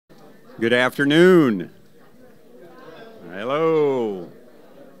Good afternoon. Hello.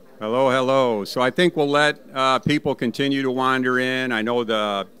 Hello, hello. So I think we'll let people continue to wander in. I know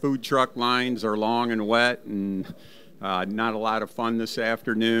the food truck lines are long and wet and not a lot of fun this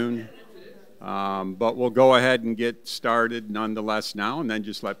afternoon. But we'll go ahead and get started nonetheless now and then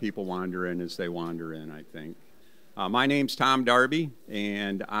just let people wander in as they wander in, I think. My name's Tom Darby,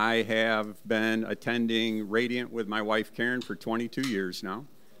 and I have been attending Radiant with my wife Karen for 22 years now.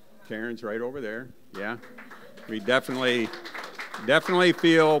 Karen's right over there. Yeah. We definitely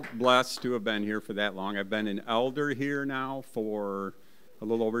feel blessed to have been here for that long. I've been an elder here now for a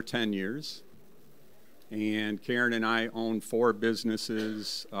little over 10 years. And Karen and I own 4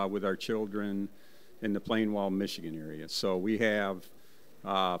 businesses with our children in the Plainwell, Michigan area. So we have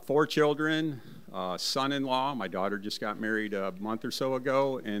 4 children, son-in-law. My daughter just got married a month or so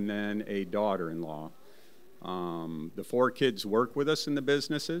ago, and then a daughter-in-law. The 4 kids work with us in the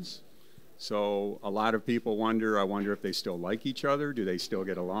businesses. So a lot of people I wonder if they still like each other. Do they still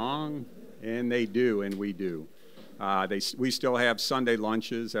get along? And they do, and we do. We still have Sunday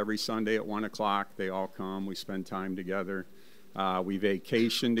lunches every Sunday at 1 o'clock. They all come. We spend time together. We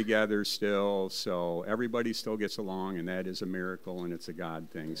vacation together still. So everybody still gets along, and that is a miracle, and it's a God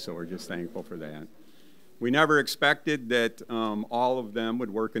thing. So we're just thankful for that. We never expected that all of them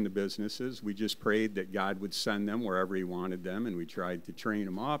would work in the businesses. We just prayed that God would send them wherever He wanted them, and we tried to train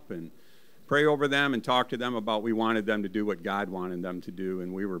them up and pray over them and talk to them about we wanted them to do what God wanted them to do,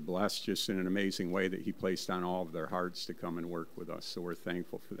 and we were blessed just in an amazing way that He placed on all of their hearts to come and work with us, so we're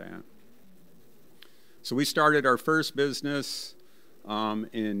thankful for that. So we started our first business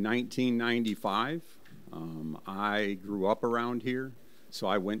in 1995. I grew up around here, so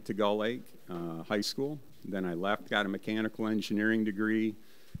I went to Gull Lake High School. Then I left, got a mechanical engineering degree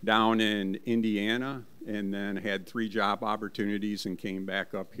down in Indiana, and then had 3 job opportunities and came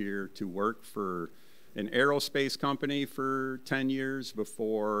back up here to work for an aerospace company for 10 years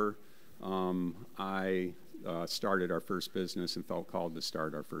before I started our first business and felt called to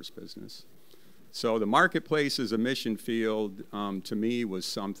start our first business. So the marketplace as a mission field, to me, was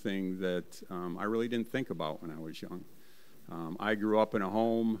something that I really didn't think about when I was young. I grew up in a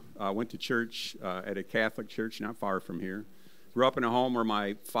home, went to church at a Catholic church not far from here. Grew up in a home where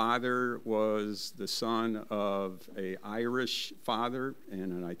my father was the son of an Irish father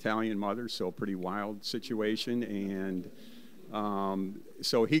and an Italian mother, so a pretty wild situation. And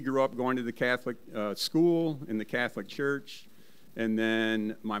so he grew up going to the Catholic school in the Catholic church. And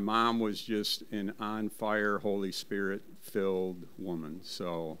then my mom was just an on-fire, Holy Spirit-filled woman.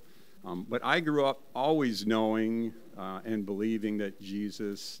 So, but I grew up always knowing and believing that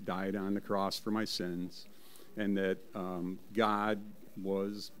Jesus died on the cross for my sins, and that God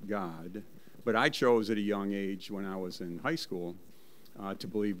was God. But I chose at a young age when I was in high school to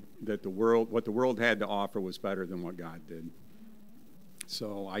believe that what the world had to offer was better than what God did.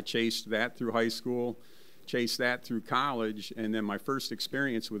 So I chased that through high school, chased that through college, and then my first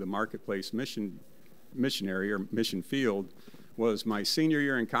experience with a marketplace missionary or mission field was my senior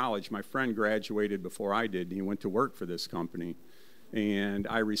year in college. My friend graduated before I did, and he went to work for this company. And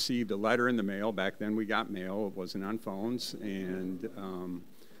I received a letter in the mail. Back then we got mail. It wasn't on phones. And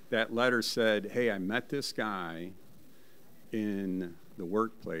that letter said, hey, I met this guy in the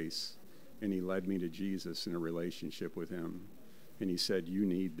workplace, and he led me to Jesus in a relationship with him. And he said, you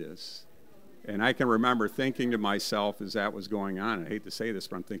need this. And I can remember thinking to myself as that was going on, I hate to say this,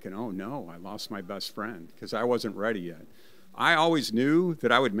 but I'm thinking, oh, no, I lost my best friend because I wasn't ready yet. I always knew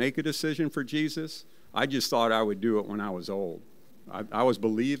that I would make a decision for Jesus. I just thought I would do it when I was old. I was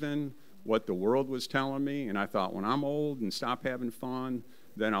believing what the world was telling me, and I thought when I'm old and stop having fun,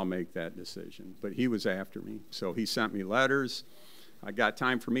 then I'll make that decision. But he was after me, so he sent me letters. I got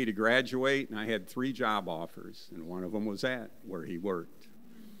time for me to graduate, and I had 3 job offers, and one of them was where he worked.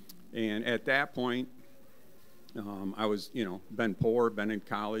 And at that point, I was, been poor, been in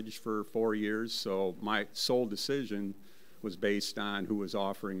college for 4 years, so my sole decision was based on who was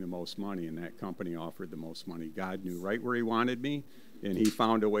offering the most money, and that company offered the most money. God knew right where He wanted me, and He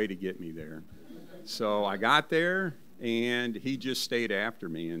found a way to get me there. So I got there, and He just stayed after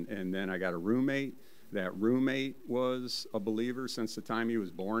me, and then I got a roommate. That roommate was a believer since the time he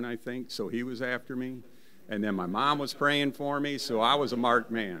was born, I think, so he was after me. And then my mom was praying for me, so I was a marked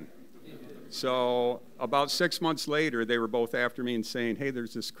man. So about 6 months later, they were both after me and saying, hey,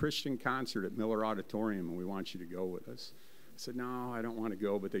 there's this Christian concert at Miller Auditorium, and we want you to go with us. I said, no, I don't want to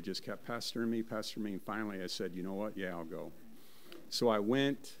go, but they just kept pestering me, and finally I said, you know what, yeah, I'll go. So I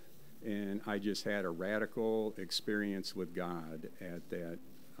went, and I just had a radical experience with God at that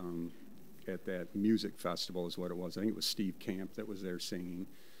music festival is what it was. I think it was Steve Camp that was there singing.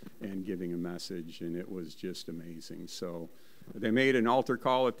 and giving a message, and it was just amazing. So they made an altar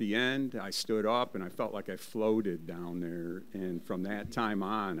call at the end. I stood up, and I felt like I floated down there, and from that time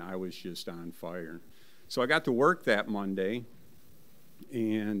on, I was just on fire. So I got to work that Monday,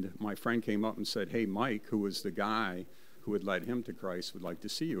 and my friend came up and said, hey, Mike, who was the guy who had led him to Christ, would like to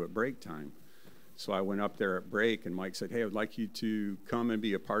see you at break time. So I went up there at break, and Mike said, hey, I would like you to come and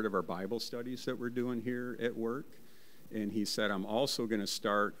be a part of our Bible studies that we're doing here at work. And he said, I'm also going to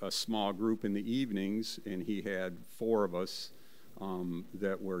start a small group in the evenings. And he had 4 of us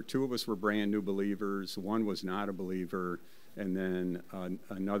that were, 2 of us were brand new believers, 1 was not a believer, and then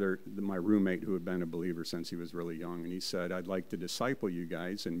another, my roommate who had been a believer since he was really young. And he said, I'd like to disciple you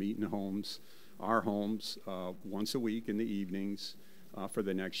guys and meet in homes, our homes, once a week in the evenings for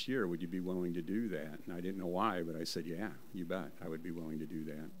the next year. Would you be willing to do that? And I didn't know why, but I said, yeah, you bet. I would be willing to do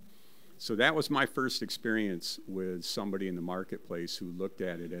that. So that was my first experience with somebody in the marketplace who looked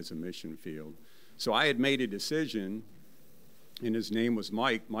at it as a mission field. So I had made a decision, and his name was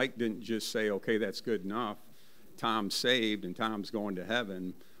Mike. Mike didn't just say, okay, that's good enough. Tom's saved and Tom's going to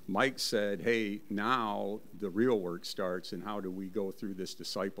heaven. Mike said, hey, now the real work starts, and how do we go through this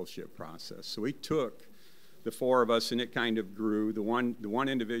discipleship process? So he took the 4 of us, and it kind of grew. The one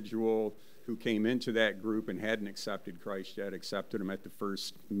individual who came into that group and hadn't accepted Christ yet accepted him at the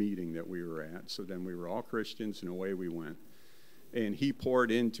first meeting that we were at. So then we were all Christians, and away we went. And he poured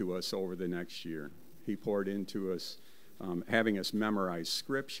into us over the next year. He poured into us, having us memorize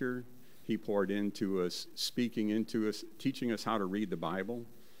Scripture. He poured into us, speaking into us, teaching us how to read the Bible,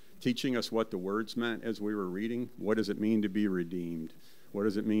 teaching us what the words meant as we were reading. What does it mean to be redeemed? What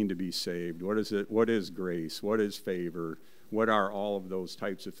does it mean to be saved? What is grace? What is favor? What are all of those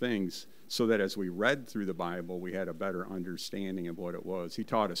types of things? So that as we read through the Bible, we had a better understanding of what it was. He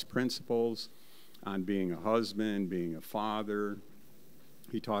taught us principles on being a husband, being a father.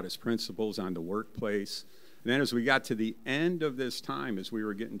 He taught us principles on the workplace. And then as we got to the end of this time, as we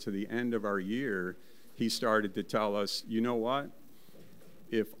were getting to the end of our year, he started to tell us, you know what?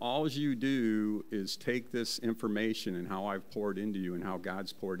 If all you do is take this information and how I've poured into you and how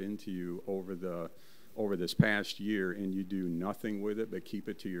God's poured into you over this past year, and you do nothing with it but keep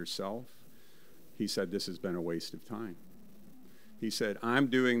it to yourself, he said, this has been a waste of time. He said, I'm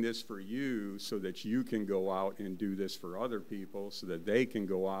doing this for you so that you can go out and do this for other people, so that they can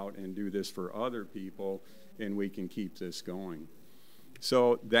go out and do this for other people, and we can keep this going.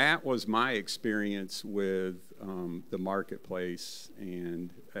 So that was my experience with the marketplace.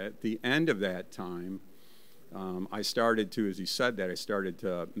 And at the end of that time, I started to, as he said that, I started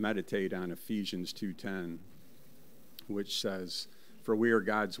to meditate on Ephesians 2:10, which says, for we are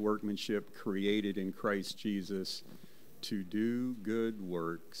God's workmanship, created in Christ Jesus to do good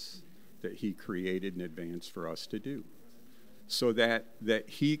works that he created in advance for us to do. So that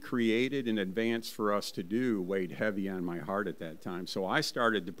he created in advance for us to do weighed heavy on my heart at that time. So I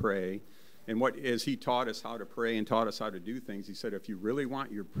started to pray, and as he taught us how to pray and taught us how to do things, he said, if you really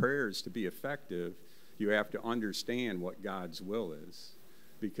want your prayers to be effective, you have to understand what God's will is.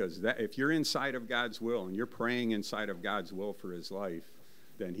 Because if you're inside of God's will and you're praying inside of God's will for his life,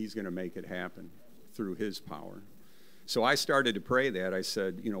 then he's going to make it happen through his power. So I started to pray that. I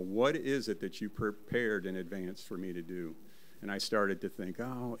said, what is it that you prepared in advance for me to do? And I started to think,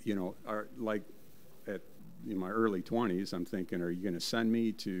 like in my early 20s, I'm thinking, are you going to send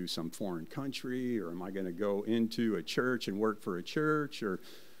me to some foreign country, or am I going to go into a church and work for a church, or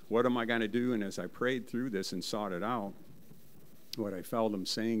what am I going to do? And as I prayed through this and sought it out, what I felt him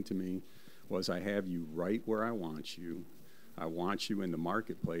saying to me was, I have you right where I want you. I want you in the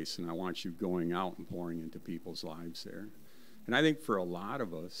marketplace, and I want you going out and pouring into people's lives there. And I think for a lot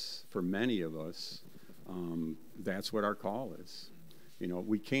of us, for many of us, that's what our call is.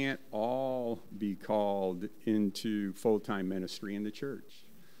 We can't all be called into full-time ministry in the church.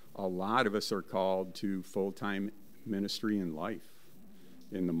 A lot of us are called to full-time ministry in life,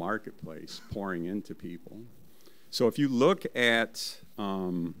 in the marketplace, pouring into people. So if you look at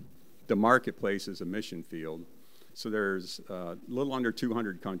the marketplace as a mission field, so there's a little under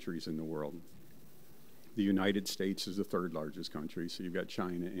 200 countries in the world. The United States is the 3rd largest country, so you've got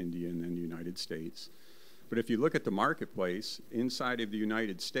China, India, and then the United States. But if you look at the marketplace, inside of the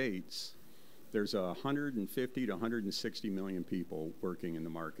United States, there's 150 to 160 million people working in the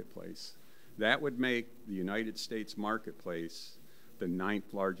marketplace. That would make the United States marketplace the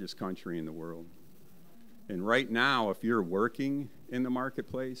 9th largest country in the world. And right now, if you're working in the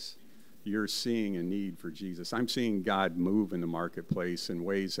marketplace, you're seeing a need for Jesus. I'm seeing God move in the marketplace in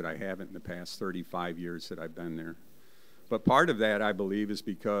ways that I haven't in the past 35 years that I've been there. But part of that, I believe, is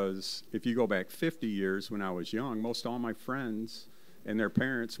because if you go back 50 years when I was young, most all my friends and their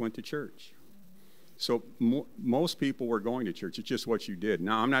parents went to church. So most people were going to church. It's just what you did.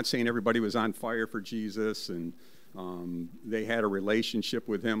 Now, I'm not saying everybody was on fire for Jesus and they had a relationship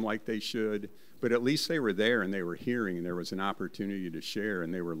with him like they should, but at least they were there and they were hearing, and there was an opportunity to share,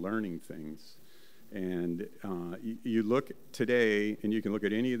 and they were learning things. And you look today, and you can look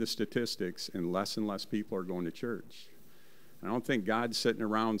at any of the statistics, and less people are going to church. I don't think God's sitting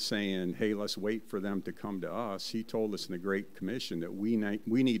around saying, hey, let's wait for them to come to us. He told us in the Great Commission that we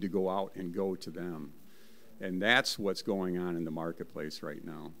need to go out and go to them. And that's what's going on in the marketplace right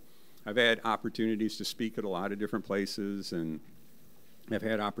now. I've had opportunities to speak at a lot of different places, and I've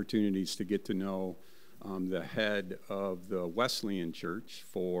had opportunities to get to know the head of the Wesleyan Church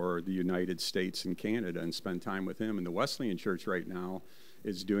for the United States and Canada and spend time with him. And the Wesleyan Church right now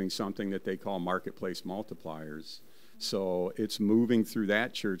is doing something that they call marketplace multipliers. So it's moving through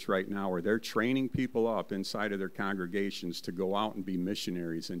that church right now where they're training people up inside of their congregations to go out and be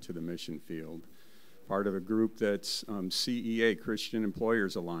missionaries into the mission field. Part of a group that's CEA, Christian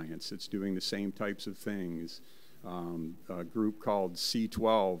Employers Alliance. It's doing the same types of things. A group called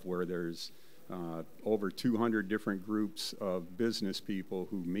C12 where there's over 200 different groups of business people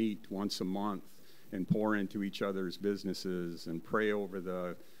who meet once a month and pour into each other's businesses and pray over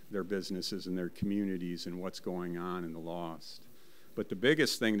their businesses and their communities and what's going on in the lost. But the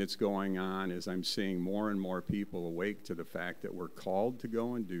biggest thing that's going on is I'm seeing more and more people awake to the fact that we're called to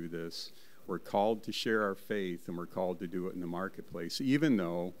go and do this. We're called to share our faith, and we're called to do it in the marketplace, even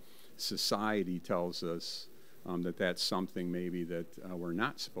though society tells us that that's something maybe that we're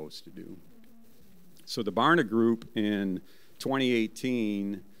not supposed to do. So the Barna Group in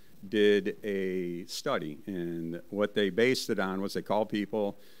 2018 did a study, and what they based it on was they called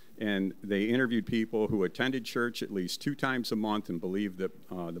people and they interviewed people who attended church at least 2 times a month and believed that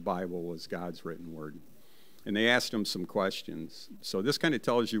the Bible was God's written word. And they asked them some questions. So this kind of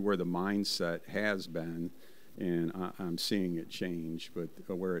tells you where the mindset has been, and I'm seeing it change, but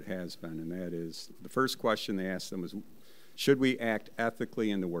where it has been. And that is, the first question they asked them was, should we act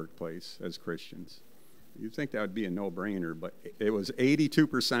ethically in the workplace as Christians? You'd think that would be a no-brainer, but it was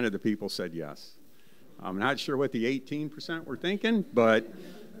 82% of the people said yes. I'm not sure what the 18% were thinking, but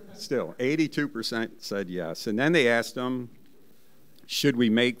still, 82% said yes. And then they asked them, should we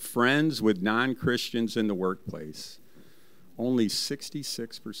make friends with non-Christians in the workplace? Only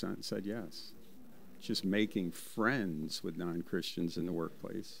 66% said yes. Just making friends with non-Christians in the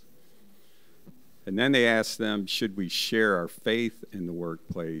workplace. And then they asked them, should we share our faith in the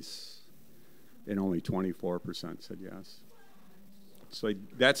workplace? And only 24% said yes. So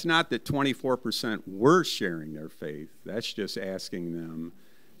that's not that 24% were sharing their faith. That's just asking them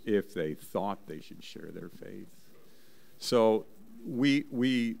if they thought they should share their faith. So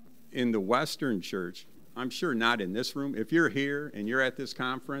we in the Western church, I'm sure not in this room. If you're here and you're at this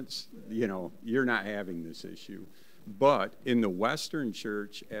conference, you know, you're not having this issue. But in the Western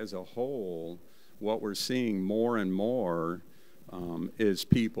church as a whole, what we're seeing more and more is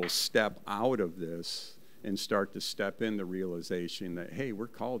people step out of this and start to step in the realization that, hey, we're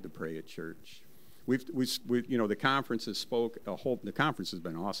called to pray at church. We've you know, the conference has the conference has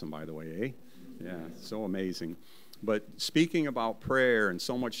been awesome, by the way, eh? Yeah, so amazing. But speaking about prayer and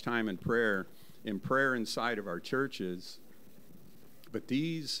so much time in prayer inside of our churches, but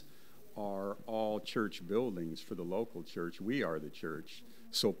these are all church buildings for the local church. We are the church.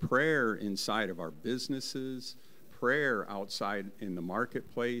 So prayer inside of our businesses, prayer outside in the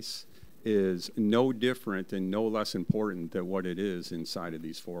marketplace is no different and no less important than what it is inside of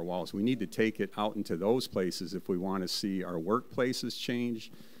these 4 walls. We need to take it out into those places if we want to see our workplaces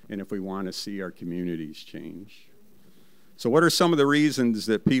change and if we want to see our communities change. So what are some of the reasons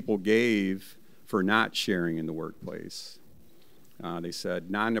that people gave for not sharing in the workplace? They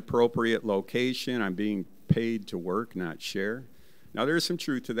said, non-appropriate location, I'm being paid to work, not share. Now, there's some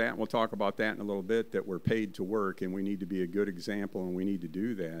truth to that, and we'll talk about that in a little bit, that we're paid to work, and we need to be a good example, and we need to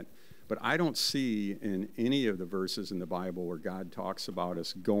do that. But I don't see in any of the verses in the Bible where God talks about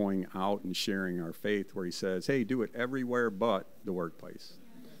us going out and sharing our faith, where he says, hey, do it everywhere but the workplace.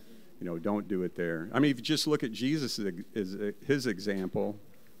 You know, don't do it there. I mean, if you just look at Jesus, his example,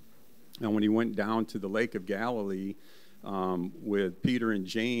 and when he went down to the Lake of Galilee with Peter and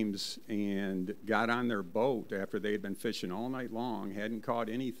James and got on their boat after they had been fishing all night long, hadn't caught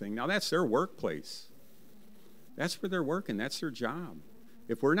anything. Now, that's their workplace. That's where they're working. That's their job.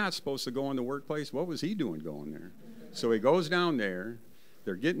 If we're not supposed to go in the workplace, what was he doing going there? So he goes down there.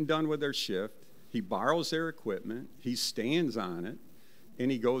 They're getting done with their shift. He borrows their equipment. He stands on it. And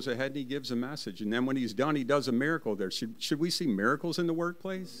he goes ahead and he gives a message. And then when he's done, he does a miracle there. Should we see miracles in the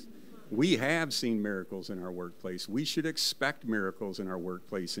workplace? We have seen miracles in our workplace. We should expect miracles in our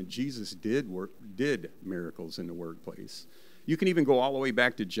workplace, and Jesus did miracles in the workplace. You can even go all the way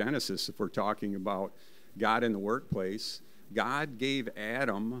back to Genesis if we're talking about God in the workplace. God gave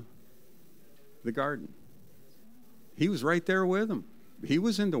Adam the garden. He was right there with him. He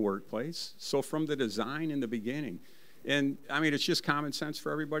was in the workplace. So from the design in the beginning, and I mean, it's just common sense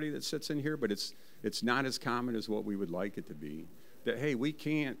for everybody that sits in here, but it's not as common as what we would like it to be. That, hey, we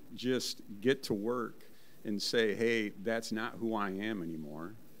can't just get to work and say, hey, that's not who I am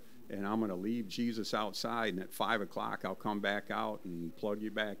anymore, and I'm going to leave Jesus outside, and at 5 o'clock I'll come back out and plug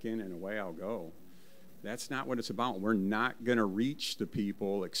you back in, and away I'll go. That's not what it's about. We're not going to reach the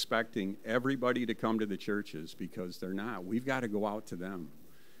people expecting everybody to come to the churches, because they're not. We've got to go out to them.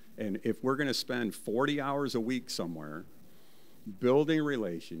 And if we're going to spend 40 hours a week somewhere building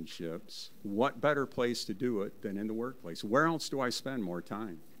relationships, what better place to do it than in the workplace? Where else do I spend more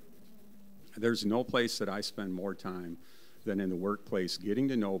time? There's no place that I spend more time than in the workplace, getting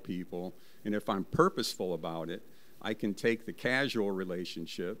to know people. And if I'm purposeful about it, I can take the casual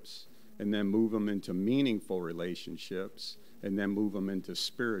relationships and then move them into meaningful relationships, and then move them into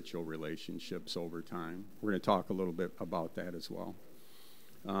spiritual relationships over time. We're going to talk a little bit about that as well.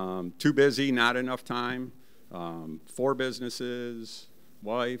 Too busy, not enough time. 4 businesses,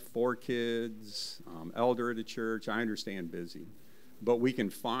 wife, 4 kids, elder at a church. I understand busy, but we can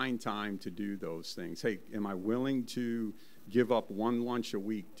find time to do those things. Hey, am I willing to give up 1 lunch a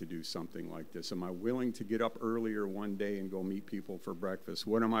week to do something like this? Am I willing to get up earlier one day and go meet people for breakfast?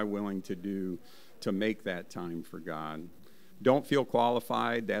 What am I willing to do to make that time for God? Don't feel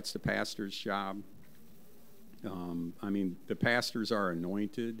qualified. That's the pastor's job. I mean, the pastors are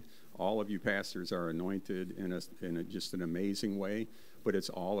anointed. All of you pastors are anointed in just an amazing way, but it's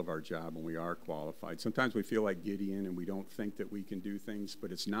all of our job, and we are qualified. Sometimes we feel like Gideon, and we don't think that we can do things,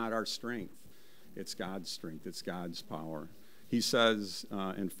 but it's not our strength. It's God's strength. It's God's power. He says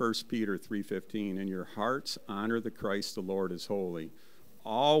in 1 Peter 3:15, "In your hearts honor the Christ the Lord as holy,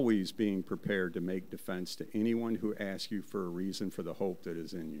 always being prepared to make defense to anyone who asks you for a reason for the hope that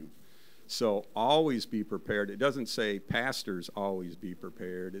is in you." So always be prepared. It doesn't say pastors always be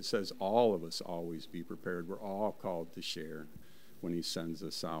prepared. It says all of us always be prepared. We're all called to share when he sends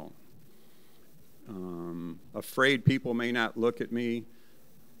us out. Afraid people may not look at me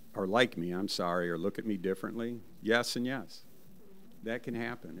or like me, or look at me differently. Yes and yes. That can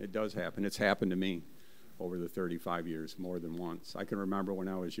happen. It does happen. It's happened to me over the 35 years more than once. I can remember when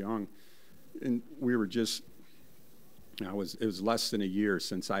I was young, and it was less than a year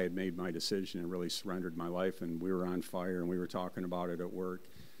since I had made my decision and really surrendered my life, and we were on fire, and we were talking about it at work.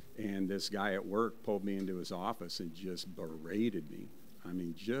 And this guy at work pulled me into his office and just berated me. I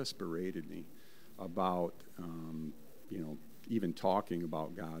mean, just berated me about, even talking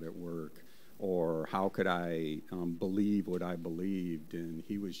about God at work, or how could I believe what I believed. And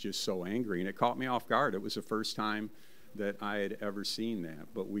he was just so angry, and it caught me off guard. It was the first time that I had ever seen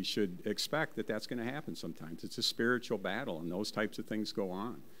that. But we should expect that that's going to happen sometimes. It's a spiritual battle, and those types of things go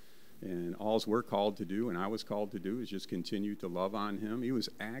on. And all we're called to do, and I was called to do, is just continue to love on him. He was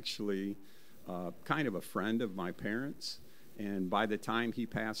actually kind of a friend of my parents, and by the time he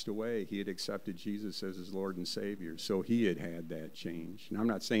passed away, he had accepted Jesus as his Lord and Savior. So he had had that change. And I'm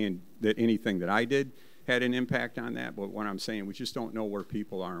not saying that anything that I did had an impact on that, but what I'm saying, we just don't know where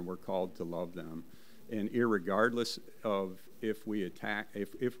people are, and we're called to love them. And irregardless of if we're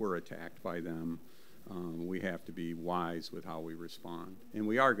attacked by them, we have to be wise with how we respond. And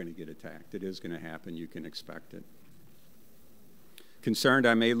we are going to get attacked. It is going to happen. You can expect it. Concerned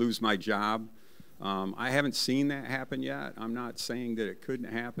I may lose my job. I haven't seen that happen yet. I'm not saying that it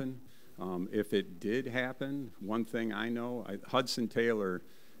couldn't happen. If it did happen, one thing I know, Hudson Taylor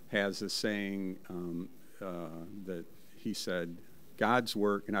has a saying that he said, God's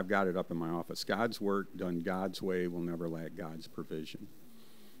work, and I've got it up in my office, God's work done God's way will never lack God's provision.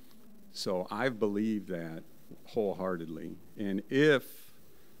 So I've believed that wholeheartedly. And if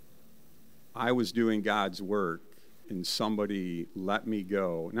I was doing God's work and somebody let me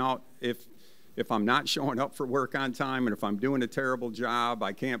go, now if I'm not showing up for work on time, and if I'm doing a terrible job,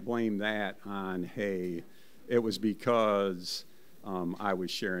 I can't blame that on, hey, it was because I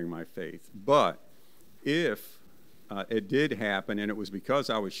was sharing my faith. But if it did happen, and it was because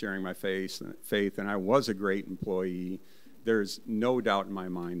I was sharing my faith, and I was a great employee, there's no doubt in my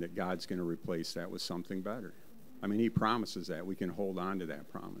mind that God's going to replace that with something better. I mean, he promises that. We can hold on to that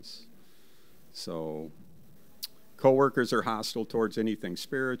promise. So, coworkers are hostile towards anything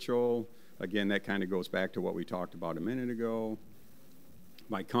spiritual. Again, that kind of goes back to what we talked about a minute ago.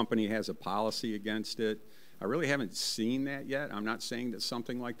 My company has a policy against it. I really haven't seen that yet. I'm not saying that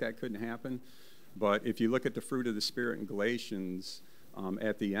something like that couldn't happen, but if you look at the fruit of the Spirit in Galatians,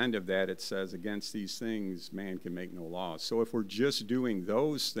 at the end of that, it says, against these things, man can make no law. So if we're just doing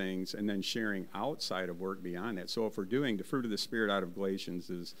those things and then sharing outside of work beyond that, so if we're doing the fruit of the Spirit out of Galatians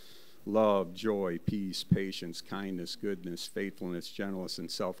is love, joy, peace, patience, kindness, goodness, faithfulness, gentleness, and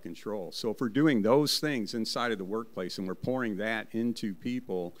self-control. So if we're doing those things inside of the workplace and we're pouring that into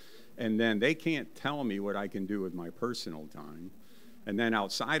people, and then they can't tell me what I can do with my personal time, and then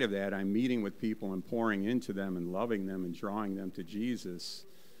outside of that, I'm meeting with people and pouring into them and loving them and drawing them to Jesus.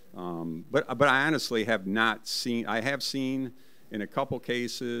 But I honestly have not seen, I have seen in a couple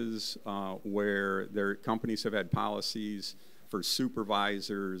cases where their companies have had policies for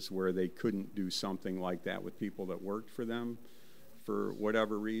supervisors where they couldn't do something like that with people that worked for them for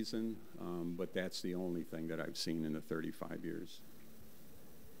whatever reason. But that's the only thing that I've seen in the 35 years.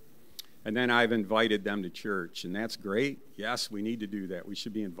 And then I've invited them to church, and that's great. Yes, we need to do that. We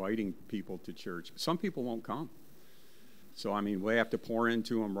should be inviting people to church. But some people won't come. So, I mean, we have to pour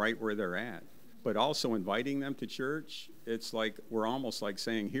into them right where they're at. But also inviting them to church, it's like we're almost like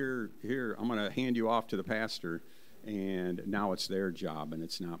saying, here, I'm going to hand you off to the pastor, and now it's their job, and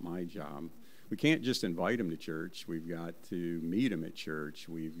it's not my job. We can't just invite them to church. We've got to meet them at church.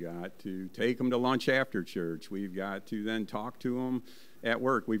 We've got to take them to lunch after church. We've got to then talk to them at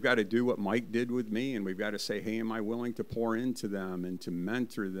work. We've got to do what Mike did with me, and we've got to say, hey, am I willing to pour into them and to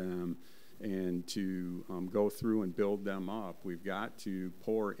mentor them and to go through and build them up? We've got to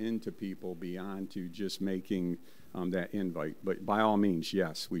pour into people beyond to just making that invite. But by all means,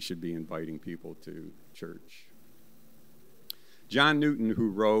 yes, we should be inviting people to church. John Newton,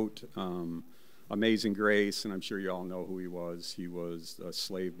 who wrote Amazing Grace, and I'm sure you all know who he was. He was a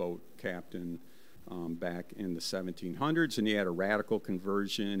slave boat captain back in the 1700s, and he had a radical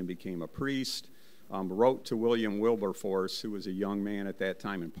conversion and became a priest. Wrote to William Wilberforce, who was a young man at that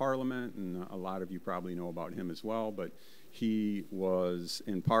time in Parliament, and a lot of you probably know about him as well, but he was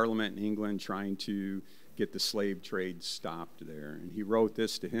in Parliament in England trying to get the slave trade stopped there. And he wrote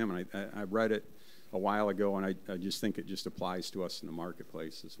this to him, and I read it a while ago, and I just think it just applies to us in the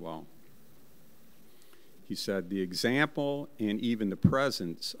marketplace as well. He said, the example and even the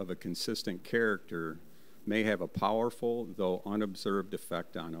presence of a consistent character may have a powerful, though unobserved,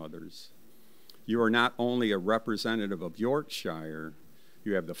 effect on others. You are not only a representative of Yorkshire,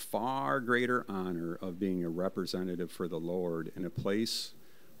 you have the far greater honor of being a representative for the Lord in a place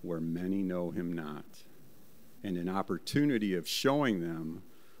where many know him not, and an opportunity of showing them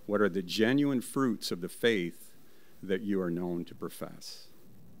what are the genuine fruits of the faith that you are known to profess.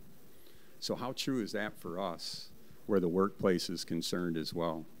 So how true is that for us where the workplace is concerned as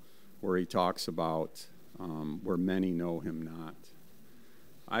well, where he talks about where many know him not.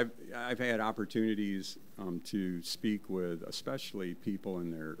 I've had opportunities to speak with especially people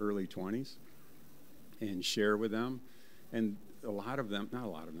in their early 20s and share with them, and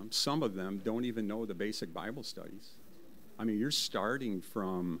some of them don't even know the basic Bible studies. I mean, you're starting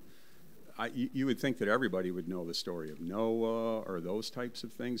from, you would think that everybody would know the story of Noah or those types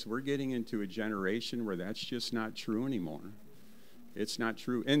of things. We're getting into a generation where that's just not true anymore. It's not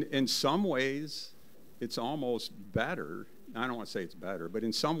true. And in some ways, it's almost better. I don't want to say it's better, but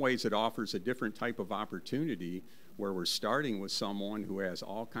in some ways it offers a different type of opportunity where we're starting with someone who has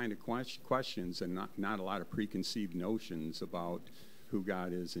all kind of questions and not a lot of preconceived notions about who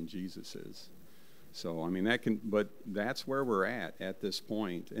God is and Jesus is. So, I mean, but that's where we're at this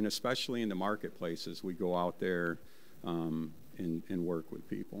point, and especially in the marketplaces, we go out there and work with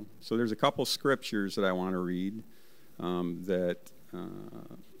people. So there's a couple scriptures that I want to read that,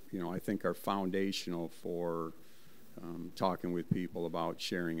 I think are foundational for talking with people about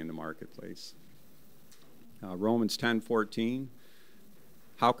sharing in the marketplace. Romans 10:14,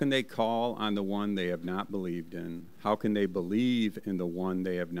 how can they call on the one they have not believed in? How can they believe in the one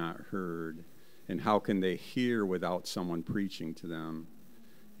they have not heard? And how can they hear without someone preaching to them?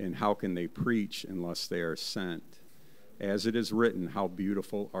 And how can they preach unless they are sent? As it is written, how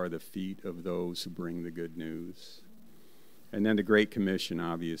beautiful are the feet of those who bring the good news. And then the Great Commission,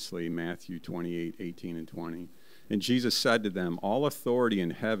 obviously, Matthew 28:18 and 20. And Jesus said to them, all authority in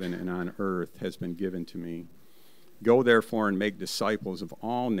heaven and on earth has been given to me. Go therefore and make disciples of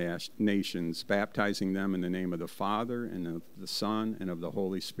all nations, baptizing them in the name of the Father and of the Son and of the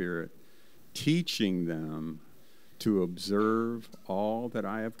Holy Spirit, teaching them to observe all that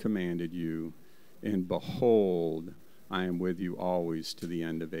I have commanded you, and behold, I am with you always to the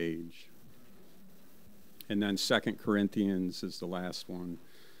end of age. And then 2 Corinthians is the last one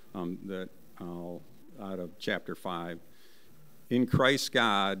out of chapter 5. In Christ,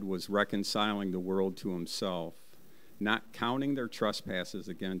 God was reconciling the world to himself, not counting their trespasses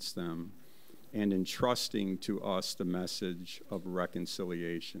against them, and entrusting to us the message of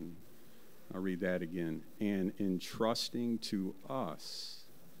reconciliation. I'll read that again. And entrusting to us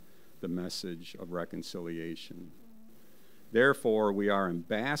the message of reconciliation. Therefore, we are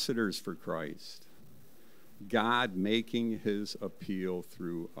ambassadors for Christ, God making his appeal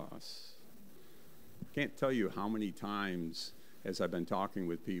through us. I can't tell you how many times, as I've been talking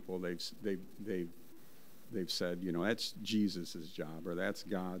with people, they've said, you know, that's Jesus' job, or that's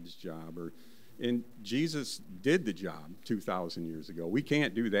God's job, and Jesus did the job 2,000 years ago. We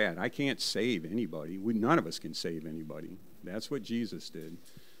can't do that. I can't save anybody. None of us can save anybody. That's what Jesus did.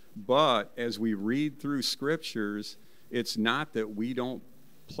 But as we read through scriptures, it's not that we don't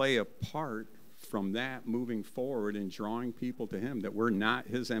play a part from that moving forward and drawing people to him, that we're not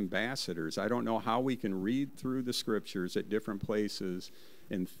his ambassadors. I don't know how we can read through the scriptures at different places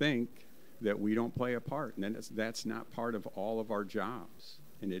and think that we don't play a part. And that's not part of all of our jobs,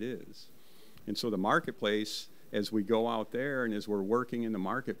 and it is. And so the marketplace, as we go out there and as we're working in the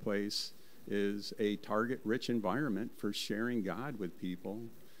marketplace, is a target-rich environment for sharing God with people.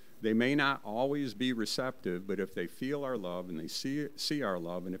 They may not always be receptive, but if they feel our love and they see our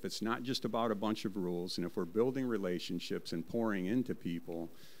love, and if it's not just about a bunch of rules, and if we're building relationships and pouring into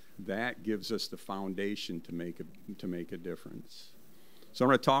people, that gives us the foundation to make a difference. So I'm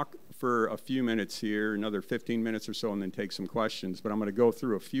going to talk for a few minutes here, another 15 minutes or so, and then take some questions. But I'm going to go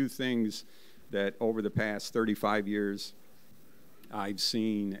through a few things that over the past 35 years I've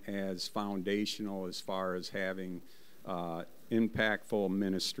seen as foundational as far as having impactful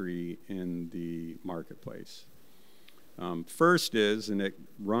ministry in the marketplace. First is, and it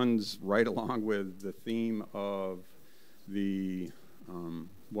runs right along with the theme of the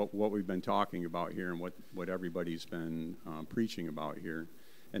what we've been talking about here and what everybody's been preaching about here,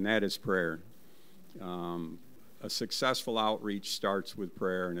 and that is prayer. A successful outreach starts with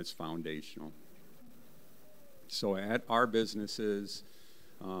prayer, and it's foundational. So at our businesses,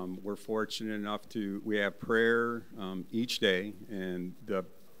 we're fortunate enough we have prayer each day, and the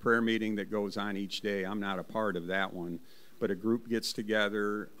prayer meeting that goes on each day, I'm not a part of that one, but a group gets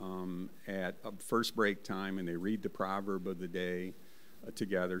together at a first break time, and they read the proverb of the day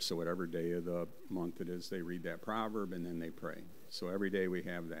together. So whatever day of the month it is, they read that proverb, and then they pray. So every day we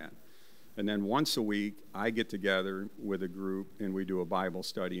have that. And then once a week, I get together with a group, and we do a Bible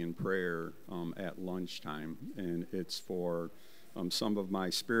study and prayer at lunchtime, and it's for some of my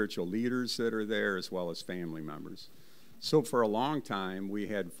spiritual leaders that are there, as well as family members. So for a long time, we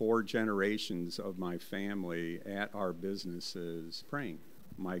had 4 generations of my family at our businesses praying.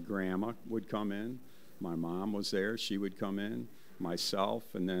 My grandma would come in. My mom was there. She would come in. Myself,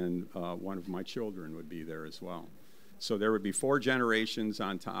 and then one of my children would be there as well. So there would be 4 generations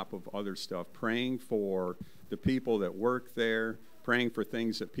on top of other stuff, praying for the people that work there, praying for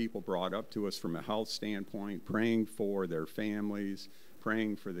things that people brought up to us from a health standpoint, praying for their families,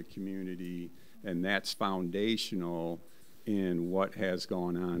 praying for the community, and that's foundational in what has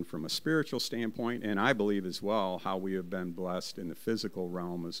gone on from a spiritual standpoint, and I believe as well how we have been blessed in the physical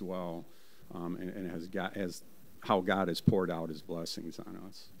realm as well, and how God has poured out his blessings on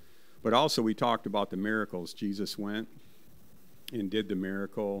us. But also we talked about the miracles. Jesus went and did the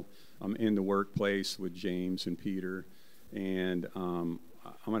miracle in the workplace with James and Peter. And I'm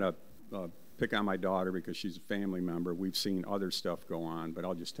going to pick on my daughter because she's a family member. We've seen other stuff go on, but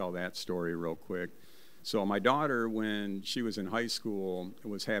I'll just tell that story real quick. So my daughter, when she was in high school,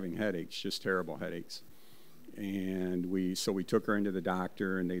 was having headaches, just terrible headaches. And we took her into the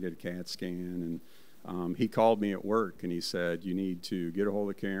doctor, and they did a CAT scan, and he called me at work, and he said, you need to get a hold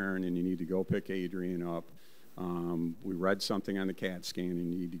of Karen, and you need to go pick Adrian up. We read something on the CAT scan,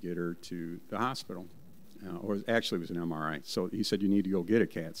 and you need to get her to the hospital. Or actually, it was an MRI. So he said, you need to go get a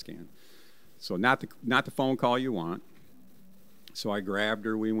CAT scan. So not the phone call you want. So I grabbed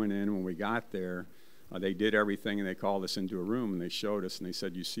her. We went in. When we got there, they did everything, and they called us into a room, and they showed us, and they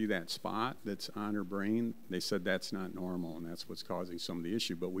said, you see that spot that's on her brain? They said that's not normal, and that's what's causing some of the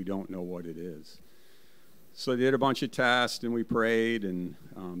issue, but we don't know what it is. So they did a bunch of tests, and we prayed, and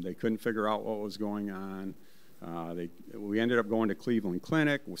they couldn't figure out what was going on. We ended up going to Cleveland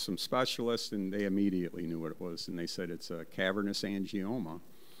Clinic with some specialists, and they immediately knew what it was, and they said it's a cavernous angioma,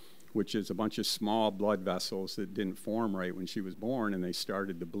 which is a bunch of small blood vessels that didn't form right when she was born, and they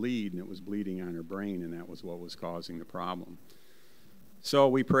started to bleed, and it was bleeding on her brain, and that was what was causing the problem. So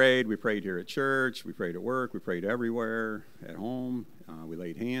we prayed here at church, we prayed at work, we prayed everywhere, at home. We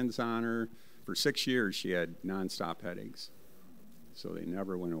laid hands on her. For 6 years, she had nonstop headaches, so they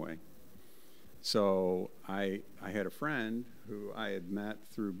never went away. So I had a friend who I had met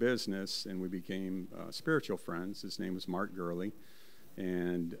through business, and we became spiritual friends. His name was Mark Gurley.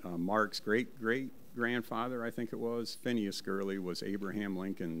 And Mark's great-great-grandfather, I think it was, Phineas Gurley, was Abraham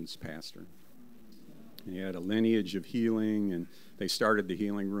Lincoln's pastor. And he had a lineage of healing, and they started the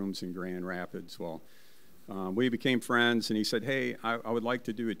healing rooms in Grand Rapids. Well, we became friends, and he said, hey, I would like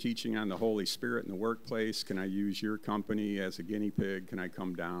to do a teaching on the Holy Spirit in the workplace. Can I use your company as a guinea pig? Can I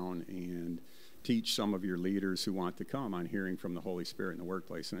come down and teach some of your leaders who want to come on hearing from the Holy Spirit in the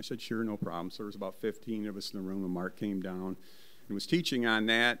workplace? And I said, sure, no problem. So there was about 15 of us in the room, and Mark came down and was teaching on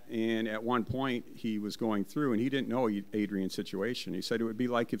that. And at one point, he was going through, and he didn't know Adrian's situation. He said it would be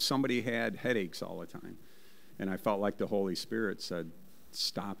like if somebody had headaches all the time. And I felt like the Holy Spirit said,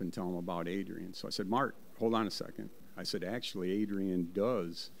 stop and tell him about Adrian. So I said, Mark, hold on a second. I said, actually, Adrian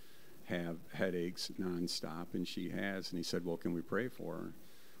does have headaches nonstop, and she has. And he said, well, can we pray for her?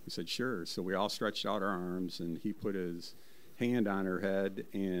 We said, sure. So we all stretched out our arms, and he put his hand on her head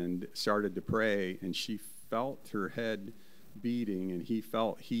and started to pray, and she felt her head beating, and he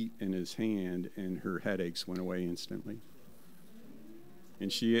felt heat in his hand, and her headaches went away instantly.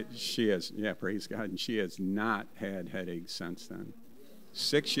 And she has, yeah, praise God, and she has not had headaches since then.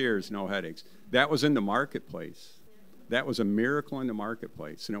 6 years, no headaches. That was in the marketplace. That was a miracle in the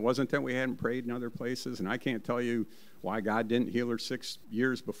marketplace. And it wasn't that we hadn't prayed in other places, and I can't tell you why God didn't heal her 6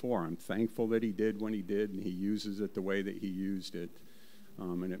 years before. I'm thankful that he did when he did, and he uses it the way that he used it.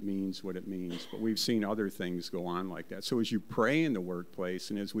 And it means what it means. But we've seen other things go on like that. So as you pray in the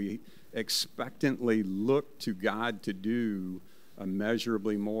workplace, and as we expectantly look to God to do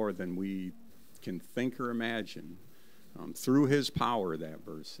immeasurably more than we can think or imagine, through his power, that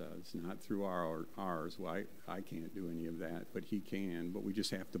verse says, not through ours. Well, I can't do any of that, but he can. But we just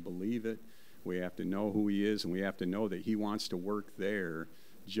have to believe it. We have to know who he is, and we have to know that he wants to work there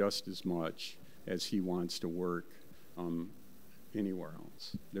just as much as he wants to work anywhere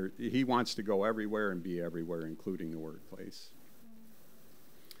else. He wants to go everywhere and be everywhere, including the workplace.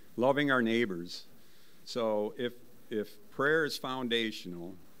 Loving our neighbors. So if prayer is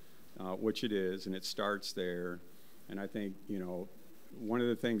foundational, which it is, and it starts there, and I think, one of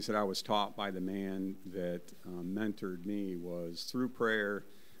the things that I was taught by the man that mentored me was through prayer.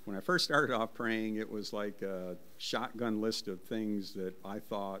 When I first started off praying, it was like a shotgun list of things that I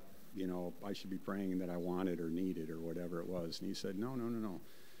thought, I should be praying that I wanted or needed or whatever it was. And he said, no.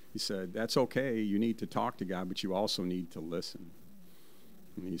 He said, that's okay. You need to talk to God, but you also need to listen.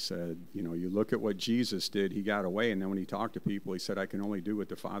 And he said, you look at what Jesus did. He got away, and then when he talked to people, he said, I can only do what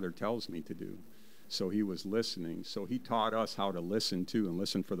the Father tells me to do. So he was listening. So he taught us how to listen to and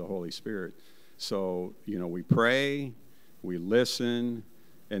listen for the Holy Spirit. So, we pray, we listen,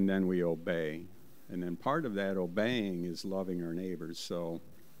 and then we obey. And then part of that obeying is loving our neighbors. So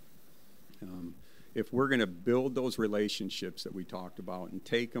if we're going to build those relationships that we talked about and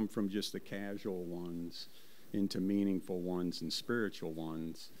take them from just the casual ones into meaningful ones and spiritual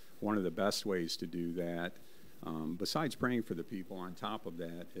ones, one of the best ways to do that, besides praying for the people on top of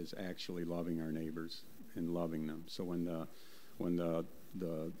that, is actually loving our neighbors and loving them. So when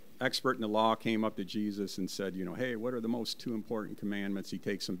the expert in the law came up to Jesus and said, hey, what are the most two important commandments? He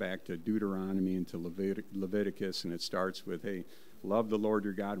takes them back to Deuteronomy and to Leviticus, and it starts with, hey, love the Lord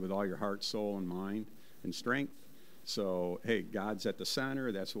your God with all your heart, soul, and mind and strength. So, hey, God's at the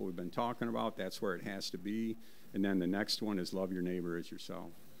center. That's what we've been talking about. That's where it has to be. And then the next one is love your neighbor as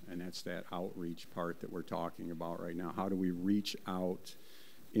yourself. And that's that outreach part that we're talking about right now. How do we reach out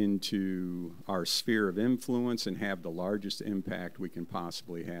into our sphere of influence and have the largest impact we can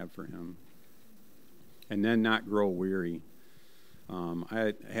possibly have for him? And then not grow weary.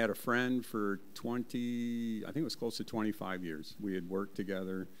 I had a friend for I think it was close to 25 years. We had worked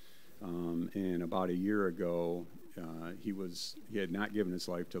together, and about a year ago, he had not given his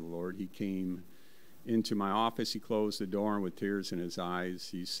life to the Lord. He came into my office. He closed the door, and with tears in his eyes,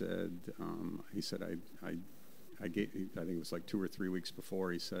 he said, I think it was like 2 or 3 weeks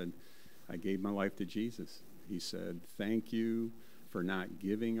before, he said, I gave my life to Jesus. He said, thank you for not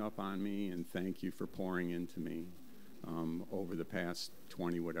giving up on me, and thank you for pouring into me over the past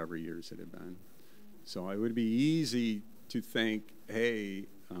 20 whatever years it had been. So it would be easy to think, hey,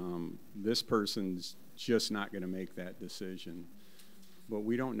 this person's just not going to make that decision. But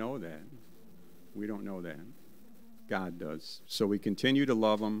we don't know that. We don't know that. God does. So we continue to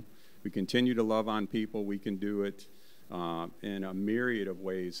love them. We continue to love on people. We can do it in a myriad of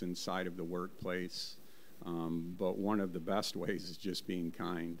ways inside of the workplace. But one of the best ways is just being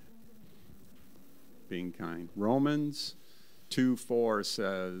kind. Being kind. Romans 2:4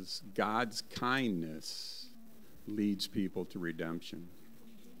 says, God's kindness leads people to redemption.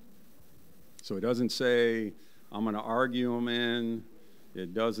 So it doesn't say, I'm going to argue them in.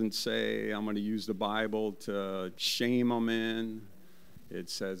 It doesn't say, I'm going to use the Bible to shame them in. It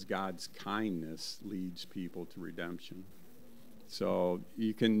says God's kindness leads people to redemption. So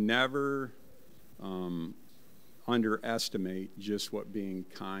you can never underestimate just what being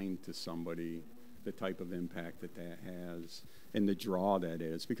kind to somebody, the type of impact that that has, and the draw that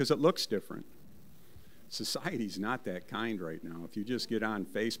is, because it looks different. Society's not that kind right now. If you just get on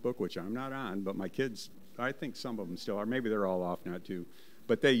Facebook, which I'm not on, but my kids, I think some of them still are. Maybe they're all off now too.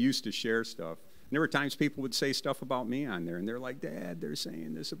 But they used to share stuff. And there were times people would say stuff about me on there, and they're like, Dad, they're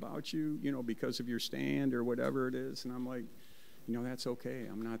saying this about you, you know, because of your stand or whatever it is. And I'm like, you know, that's okay.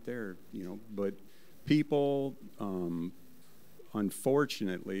 I'm not there, you know. But people,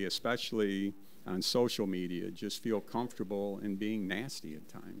 unfortunately, especially on social media, just feel comfortable in being nasty at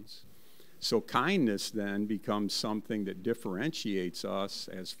times. So kindness then becomes something that differentiates us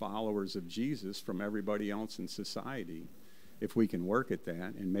as followers of Jesus from everybody else in society. If we can work at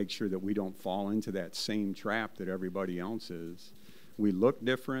that and make sure that we don't fall into that same trap that everybody else is, we look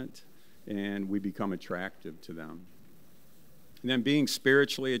different and we become attractive to them. And then being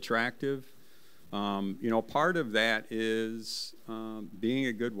spiritually attractive, you know, part of that is being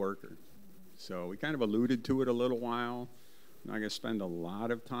a good worker. So we kind of alluded to it a little while. I'm not going to spend a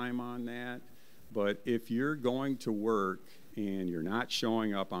lot of time on that, but if you're going to work and you're not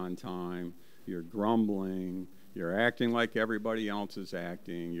showing up on time, you're grumbling, you're acting like everybody else is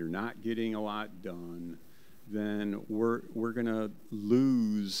acting, you're not getting a lot done, then we're going to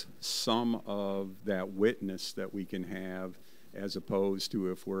lose some of that witness that we can have, as opposed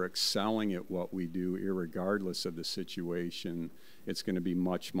to if we're excelling at what we do, irregardless of the situation, it's going to be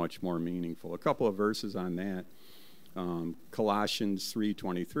much, much more meaningful. A couple of verses on that. Colossians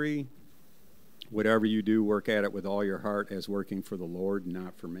 3:23, whatever you do, work at it with all your heart as working for the Lord,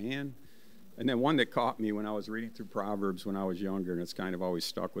 not for man. And then one that caught me when I was reading through Proverbs when I was younger, and it's kind of always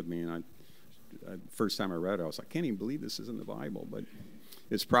stuck with me, and first time I read it, I was like, I can't even believe this is in the Bible, but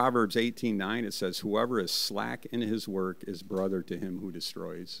it's Proverbs 18:9. It says, whoever is slack in his work is brother to him who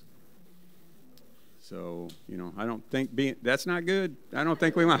destroys. So, you know, I don't think that's not good. I don't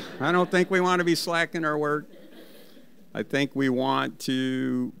think we want to be slack in our work. I think we want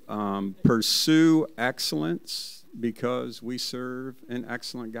to pursue excellence because we serve an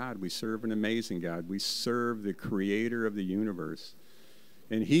excellent God. We serve an amazing God. We serve the creator of the universe.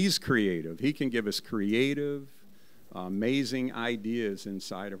 And he's creative. He can give us creative, amazing ideas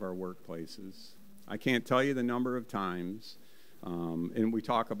inside of our workplaces. I can't tell you the number of times, and we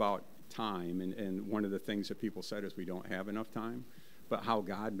talk about time, and one of the things that people said is we don't have enough time, but how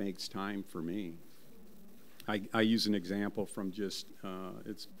God makes time for me. I use an example from just,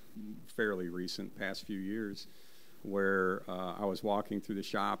 it's fairly recent, past few years, where I was walking through the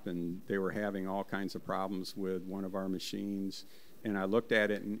shop and they were having all kinds of problems with one of our machines, and I looked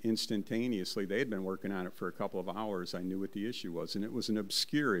at it and instantaneously, they had been working on it for a couple of hours, I knew what the issue was, and it was an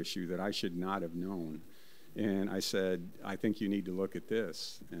obscure issue that I should not have known. And I said, I think you need to look at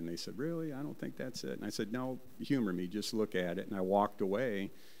this. And they said, really? I don't think that's it. And I said, no, humor me, just look at it. And I walked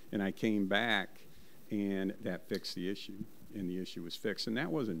away, and I came back, and that fixed the issue, and the issue was fixed. And that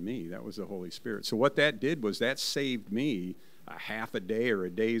wasn't me, that was the Holy Spirit. So what that did was that saved me a half a day or a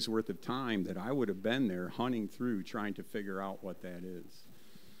day's worth of time that I would have been there hunting through trying to figure out what that is.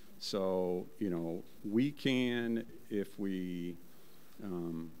 So, you know, we can, if we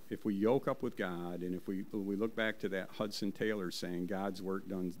yoke up with God, and if we look back to that Hudson Taylor saying, God's work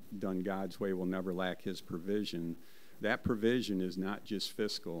done God's way will never lack his provision, that provision is not just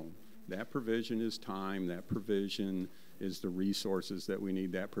fiscal. That provision is time. That provision is the resources that we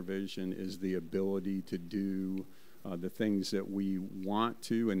need. That provision is the ability to do the things that we want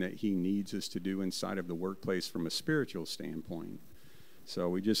to and that he needs us to do inside of the workplace from a spiritual standpoint. So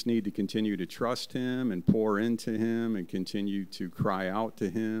we just need to continue to trust him and pour into him and continue to cry out to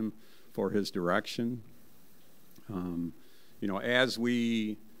him for his direction. You know, as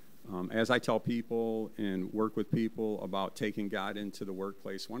I tell people and work with people about taking God into the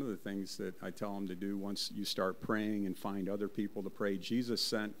workplace, one of the things that I tell them to do once you start praying and find other people to pray, Jesus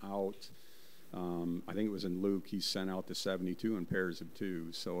sent out, I think it was in Luke, he sent out the 72 in pairs of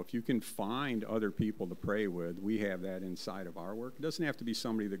 2. So if you can find other people to pray with, we have that inside of our work. It doesn't have to be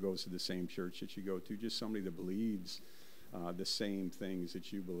somebody that goes to the same church that you go to, just somebody that believes the same things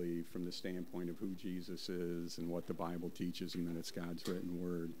that you believe from the standpoint of who Jesus is and what the Bible teaches and that it's God's written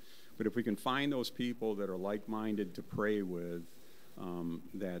word. But if we can find those people that are like-minded to pray with,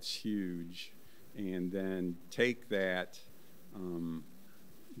 that's huge. And then take that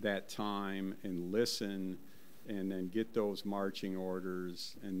time and listen and then get those marching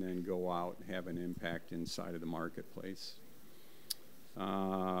orders, and then go out and have an impact inside of the marketplace.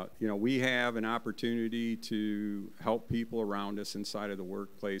 We have an opportunity to help people around us inside of the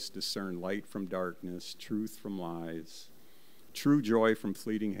workplace discern light from darkness, truth from lies, true joy from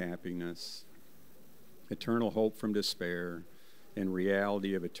fleeting happiness, eternal hope from despair, and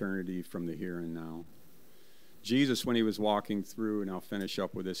reality of eternity from the here and now. Jesus, when he was walking through, and I'll finish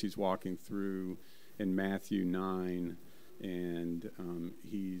up with this, he's walking through in Matthew 9, and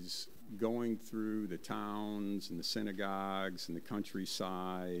he's going through the towns and the synagogues and the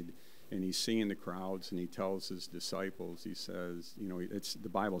countryside, and he's seeing the crowds, and he tells his disciples, he says, the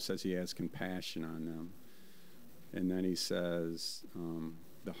Bible says he has compassion on them. And then he says,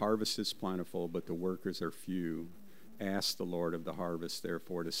 the harvest is plentiful, but the workers are few. Ask the Lord of the harvest,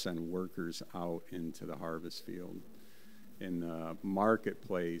 therefore, to send workers out into the harvest field. And the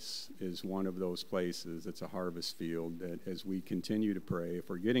marketplace is one of those places. It's a harvest field that as we continue to pray, if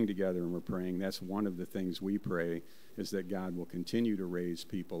we're getting together and we're praying, that's one of the things we pray, is that God will continue to raise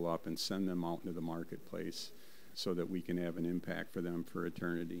people up and send them out into the marketplace so that we can have an impact for them for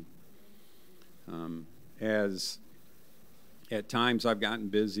eternity. As at times I've gotten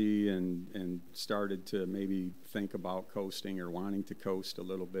busy and started to maybe think about coasting or wanting to coast a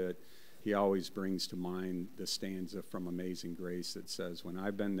little bit, he always brings to mind the stanza from Amazing Grace that says, when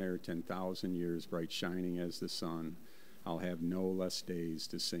I've been there 10,000 years, bright shining as the sun, I'll have no less days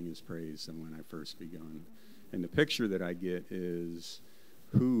to sing his praise than when I first begun. And the picture that I get is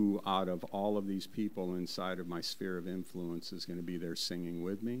who out of all of these people inside of my sphere of influence is going to be there singing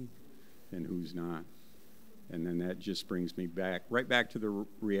with me and who's not. And then that just brings me right back to the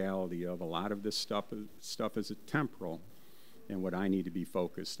reality of a lot of this stuff is temporal. And what I need to be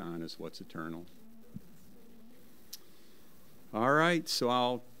focused on is what's eternal. All right, so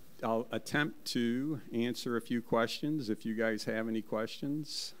I'll attempt to answer a few questions if you guys have any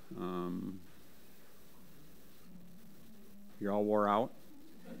questions. You're all wore out?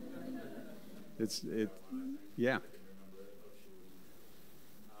 Yeah.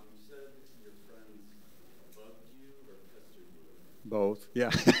 Both, yeah.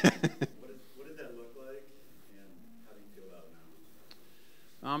 What did that look like, and how do you feel about it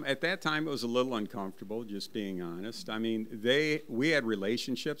now? At that time, it was a little uncomfortable, just being honest. I mean, we had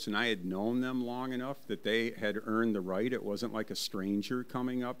relationships, and I had known them long enough that they had earned the right. It wasn't like a stranger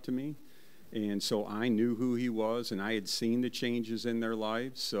coming up to me. And so I knew who he was, and I had seen the changes in their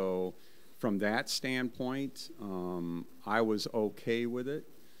lives. So from that standpoint, I was okay with it.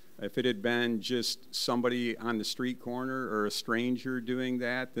 If it had been just somebody on the street corner or a stranger doing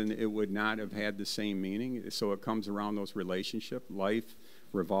that, then it would not have had the same meaning. So it comes around those relationships. Life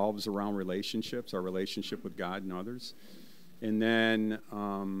revolves around relationships, our relationship with God and others. And then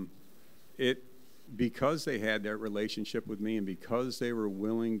because they had that relationship with me and because they were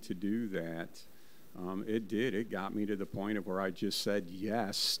willing to do that, it got me to the point of where I just said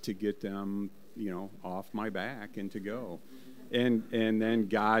yes to get them, off my back and to go. And then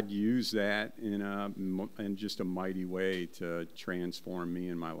God used that in just a mighty way to transform me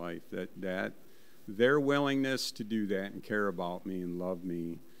in my life. That their willingness to do that and care about me and love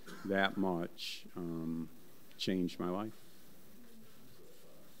me that much changed my life.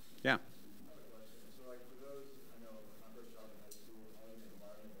 Yeah. So, like, for those, I know when I first started in high school, I was in an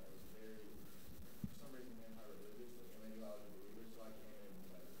environment that was very, for some reason, anti-religious. Like, they knew I was a believer, so I came in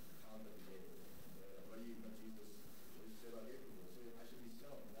like conflict gay. What do you know, Jesus? What do you say about gay people? So I should be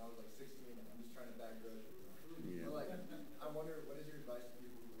stoned. And I was like 16, and I'm just trying to back groceries. Yeah. But, like, I wonder, what is your advice to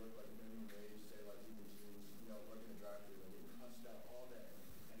people who work like minimum wage, say like even jeans, working a drive-thru, and getting cussed out all day?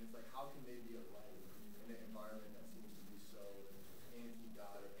 And it's like, how can they be a light in an environment that seems to be so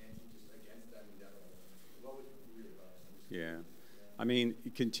anti-God or just against them in general? What would be your advice? Yeah. I mean,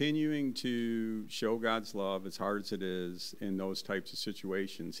 continuing to show God's love, as hard as it is, in those types of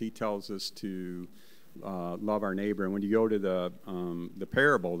situations. He tells us to love our neighbor. And when you go to the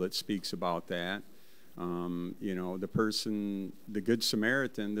parable that speaks about that, the Good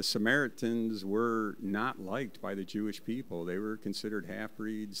Samaritan, the Samaritans were not liked by the Jewish people. They were considered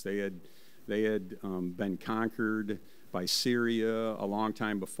half-breeds. They had been conquered by Syria a long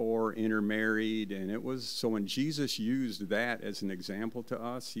time before, intermarried, and it was, so when Jesus used that as an example to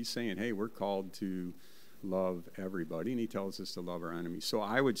us, he's saying, hey, we're called to love everybody, and he tells us to love our enemies. So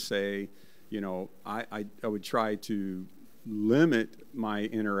I would say, I would try to limit my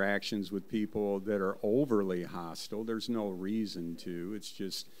interactions with people that are overly hostile. There's no reason to. It's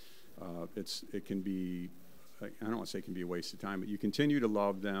just, it can be, I don't want to say it can be a waste of time, but you continue to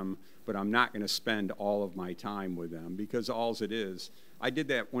love them, but I'm not going to spend all of my time with them because all it is. I did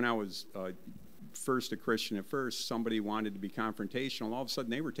that when I was first a Christian at first, somebody wanted to be confrontational. All of a sudden,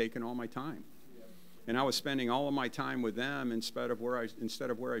 they were taking all my time. And I was spending all of my time with them instead of where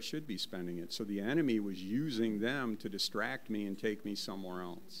I should be spending it. So the enemy was using them to distract me and take me somewhere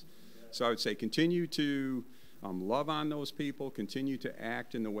else. So I would say continue to love on those people, continue to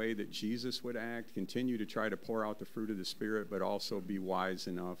act in the way that Jesus would act, continue to try to pour out the fruit of the Spirit, but also be wise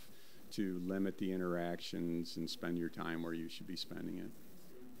enough to limit the interactions and spend your time where you should be spending it.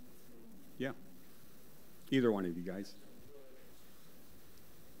 Yeah. Either one of you guys.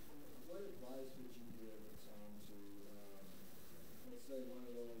 What advice would you give to, let's say, one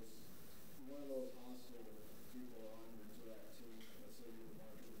of those hostile people on to that team? Let's say you're the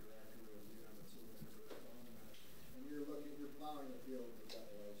marketing director, or you're on the team, and you're plowing the field with that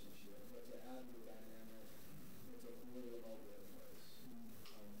relationship. But to add to the dynamic, it's a fully remote workplace.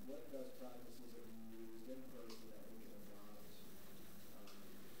 What best practices have you used in person that we can adopt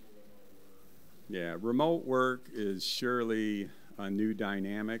for remote work? Yeah, remote work is surely a new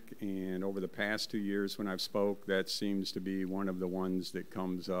dynamic, and over the past 2 years when I've spoke, that seems to be one of the ones that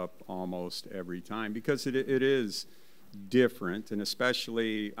comes up almost every time, because it is different, and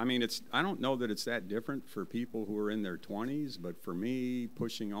especially, I mean, I don't know that it's that different for people who are in their 20s, but for me,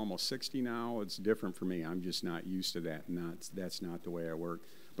 pushing almost 60 now, it's different for me. I'm just not used to that, and that's not the way I work.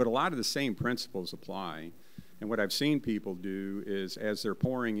 But a lot of the same principles apply. And what I've seen people do is, as they're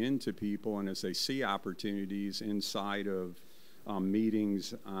pouring into people and as they see opportunities inside of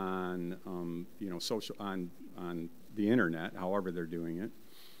meetings on social on the internet, however they're doing it,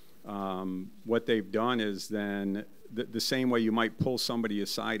 what they've done is then the same way you might pull somebody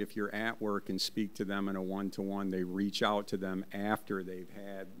aside if you're at work and speak to them in a one-to-one, they reach out to them after they've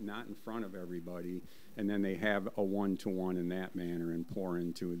had, not in front of everybody, and then they have a one-to-one in that manner and pour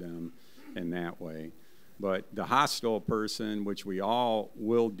into them in that way. But the hostile person, which we all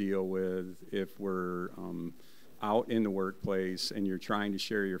will deal with if we're out in the workplace and you're trying to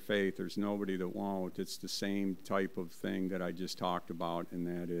share your faith, there's nobody that won't. It's the same type of thing that I just talked about, and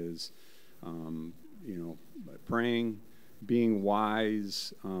that is, praying, being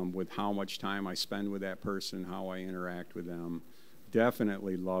wise with how much time I spend with that person, how I interact with them,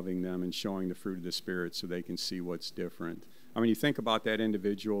 definitely loving them and showing the fruit of the Spirit so they can see what's different. I mean, you think about that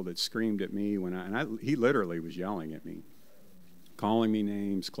individual that screamed at me he literally was yelling at me, calling me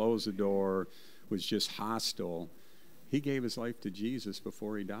names, closed the door, was just hostile. He gave his life to Jesus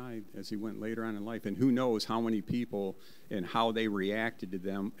before he died as he went later on in life. And who knows how many people and how they reacted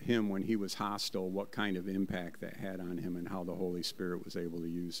to him when he was hostile, what kind of impact that had on him and how the Holy Spirit was able to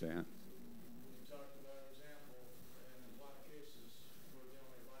use that. You talked about an example, and in a lot of cases, we're the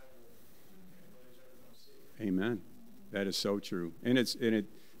only Bible anybody's ever going to see. Amen. That is so true. And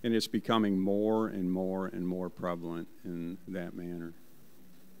it's becoming more and more and more prevalent in that manner.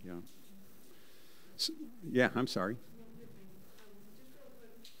 Yeah. So, yeah, I'm sorry.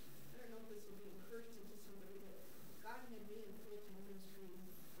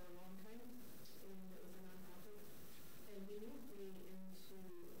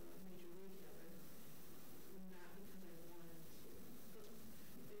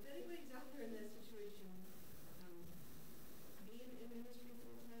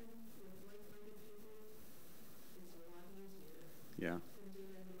 Yeah.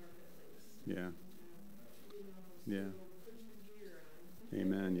 Yeah. Yeah.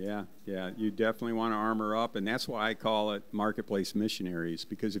 Amen. Yeah. Yeah. You definitely want to armor up, and that's why I call it marketplace missionaries,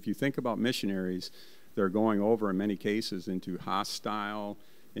 because if you think about missionaries, they're going over in many cases into hostile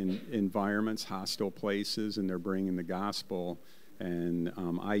environments, hostile places, and they're bringing the gospel. And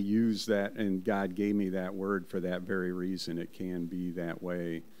I use that, and God gave me that word for that very reason. It can be that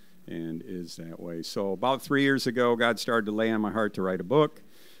way and is that way. So about 3 years ago, God started to lay on my heart to write a book.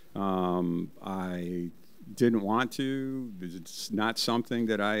 I didn't want to. It's not something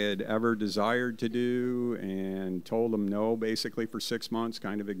that I had ever desired to do, and told him no basically for 6 months,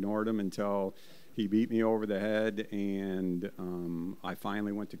 kind of ignored him until he beat me over the head. And I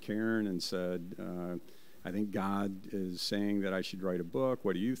finally went to Karen and said, I think God is saying that I should write a book.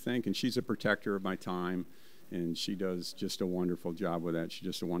 What do you think? And she's a protector of my time, and she does just a wonderful job with that. She's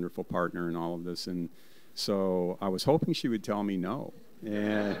just a wonderful partner in all of this. And so I was hoping she would tell me no.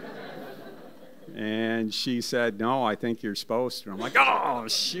 And she said, no, I think you're supposed to. And I'm like, oh,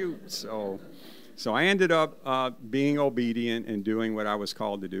 shoot. So I ended up being obedient and doing what I was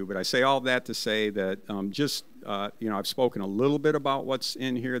called to do. But I say all that to say that I've spoken a little bit about what's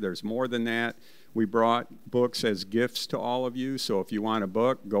in here. There's more than that. We brought books as gifts to all of you. So if you want a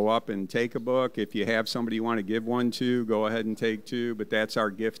book, go up and take a book. If you have somebody you want to give one to, go ahead and take two. But that's our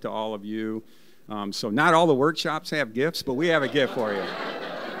gift to all of you. So not all the workshops have gifts, but we have a gift for you.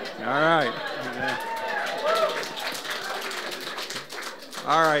 All right.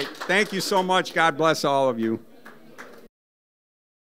 All right. Thank you so much. God bless all of you.